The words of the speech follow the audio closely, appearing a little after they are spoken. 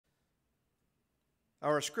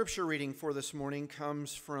Our scripture reading for this morning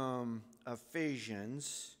comes from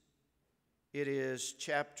Ephesians. It is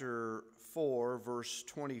chapter 4, verse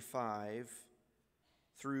 25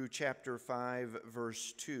 through chapter 5,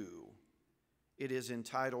 verse 2. It is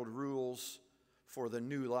entitled Rules for the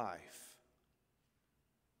New Life.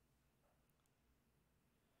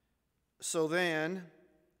 So then,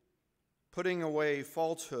 putting away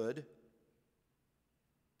falsehood,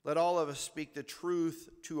 let all of us speak the truth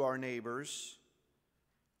to our neighbors,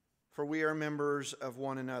 for we are members of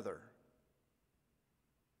one another.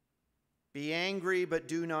 Be angry, but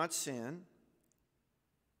do not sin.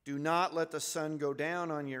 Do not let the sun go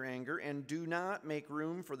down on your anger, and do not make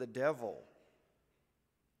room for the devil.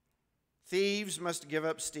 Thieves must give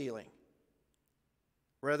up stealing.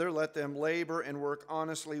 Rather, let them labor and work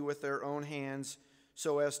honestly with their own hands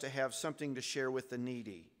so as to have something to share with the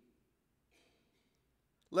needy.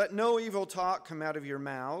 Let no evil talk come out of your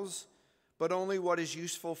mouths, but only what is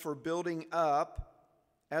useful for building up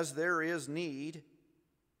as there is need,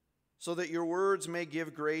 so that your words may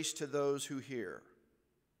give grace to those who hear.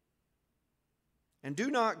 And do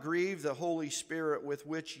not grieve the Holy Spirit with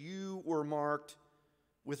which you were marked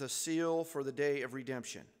with a seal for the day of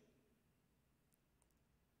redemption.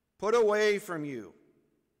 Put away from you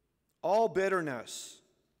all bitterness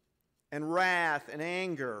and wrath and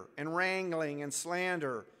anger and wrangling and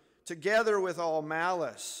slander, together with all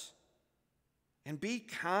malice. And be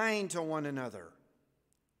kind to one another,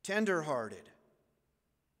 tender-hearted,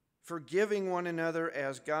 forgiving one another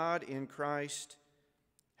as God in Christ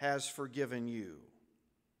has forgiven you.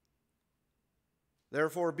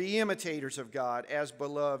 Therefore, be imitators of God as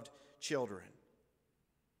beloved children,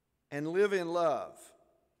 and live in love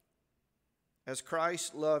as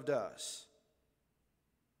Christ loved us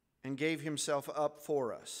and gave himself up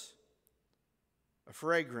for us, a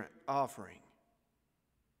fragrant offering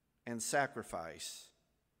and sacrifice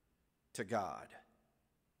to God.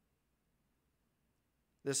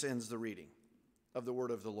 This ends the reading of the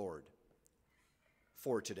word of the Lord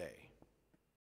for today.